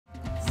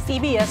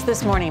CBS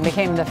This Morning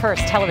became the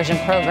first television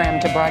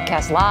program to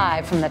broadcast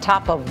live from the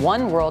top of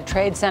One World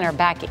Trade Center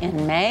back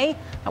in May.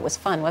 That was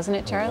fun, wasn't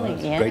it, Charlie? It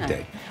was. Yeah. Great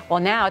day. Well,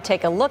 now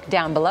take a look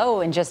down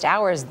below. In just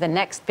hours, the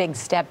next big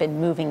step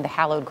in moving the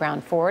hallowed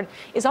ground forward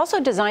is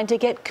also designed to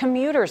get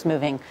commuters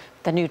moving.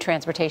 The new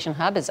transportation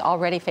hub is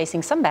already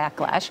facing some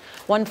backlash.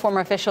 One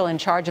former official in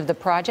charge of the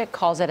project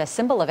calls it a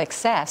symbol of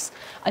excess.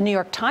 A New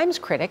York Times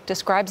critic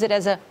describes it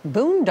as a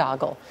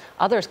boondoggle.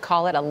 Others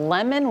call it a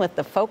lemon with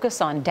the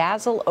focus on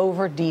dazzle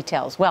over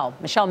details. Well,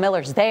 Michelle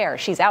Miller's there.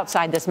 She's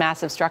outside this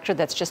massive structure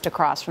that's just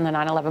across from the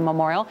 9/11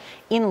 Memorial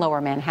in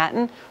Lower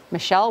Manhattan.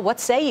 Michelle, what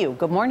say you?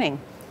 Good morning.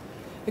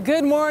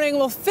 Good morning.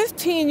 Well,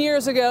 15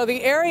 years ago,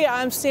 the area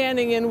I'm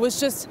standing in was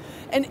just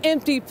an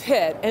empty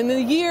pit. And the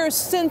years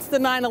since the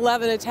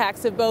 9/11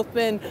 attacks have both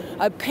been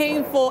a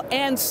painful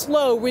and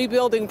slow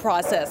rebuilding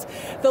process.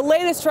 The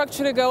latest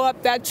structure to go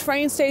up, that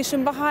train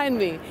station behind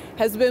me,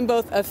 has been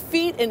both a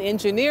feat in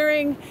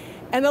engineering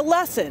and a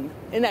lesson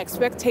in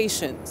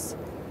expectations.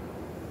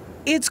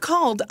 It's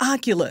called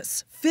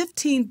Oculus,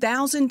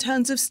 15,000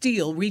 tons of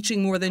steel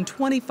reaching more than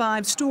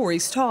 25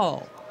 stories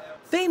tall.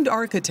 Famed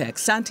architect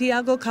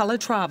Santiago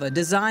Calatrava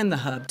designed the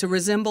hub to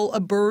resemble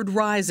a bird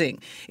rising.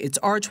 Its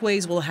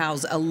archways will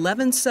house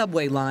 11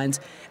 subway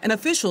lines, and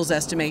officials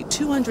estimate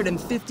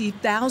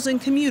 250,000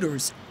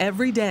 commuters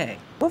every day.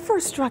 What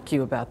first struck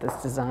you about this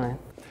design?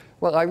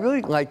 Well, I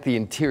really like the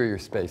interior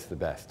space the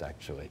best,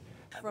 actually.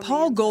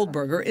 Paul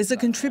Goldberger is a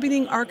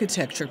contributing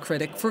architecture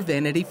critic for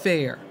Vanity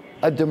Fair.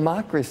 A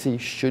democracy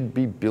should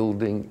be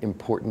building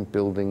important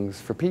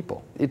buildings for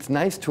people. It's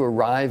nice to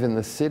arrive in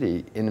the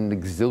city in an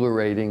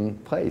exhilarating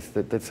place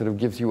that sort of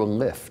gives you a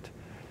lift.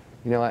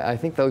 You know, I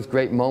think those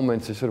great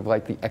moments are sort of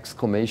like the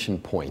exclamation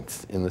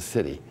points in the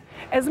city.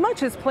 As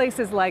much as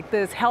places like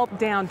this help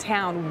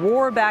downtown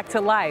roar back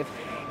to life,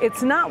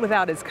 it's not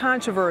without its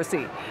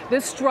controversy.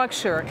 This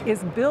structure is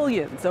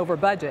billions over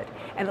budget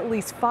and at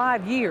least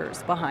 5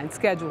 years behind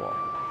schedule.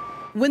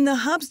 When the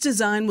hub's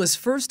design was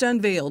first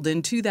unveiled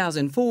in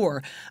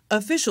 2004,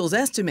 officials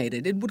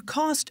estimated it would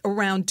cost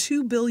around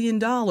 $2 billion.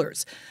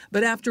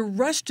 But after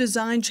rushed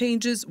design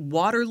changes,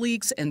 water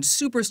leaks, and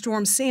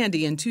Superstorm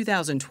Sandy in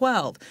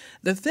 2012,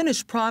 the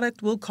finished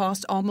product will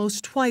cost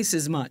almost twice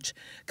as much,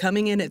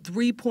 coming in at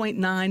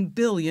 $3.9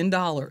 billion.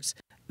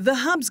 The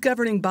hub's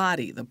governing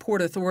body, the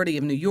Port Authority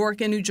of New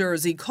York and New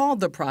Jersey, called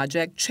the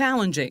project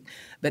challenging,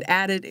 but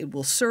added it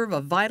will serve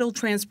a vital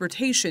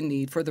transportation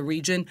need for the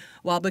region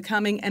while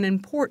becoming an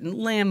important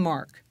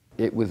landmark.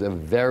 It was a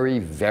very,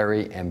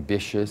 very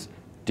ambitious,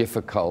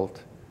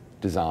 difficult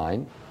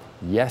design.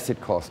 Yes,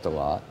 it cost a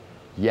lot.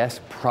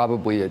 Yes,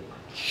 probably it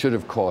should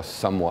have cost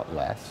somewhat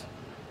less.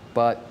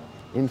 But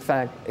in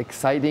fact,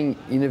 exciting,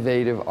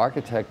 innovative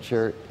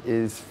architecture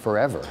is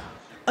forever.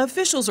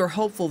 Officials are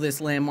hopeful this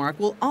landmark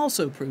will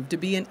also prove to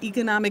be an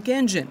economic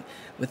engine.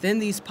 Within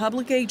these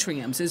public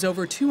atriums is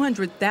over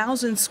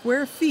 200,000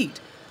 square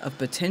feet of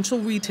potential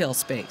retail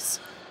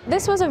space.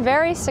 This was a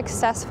very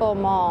successful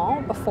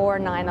mall before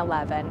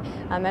 9/11,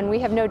 and we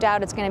have no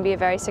doubt it's going to be a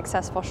very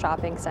successful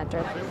shopping center.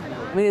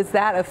 I mean, is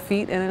that a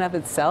feat in and of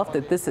itself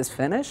that this is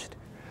finished?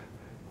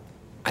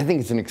 I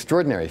think it's an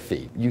extraordinary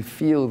feat. You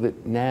feel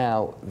that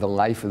now the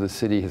life of the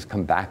city has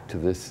come back to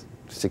this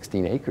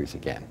 16 acres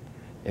again,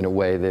 in a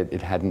way that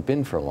it hadn't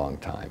been for a long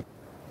time.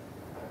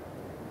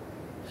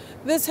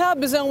 This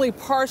hub is only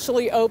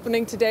partially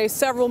opening today.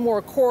 Several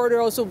more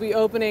corridors will be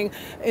opening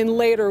in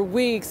later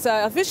weeks.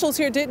 Officials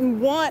here didn't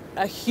want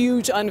a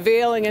huge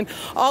unveiling, and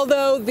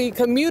although the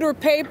commuter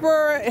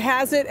paper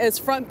has it as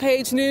front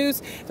page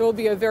news, there will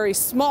be a very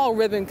small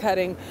ribbon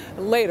cutting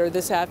later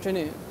this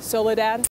afternoon. Soledad?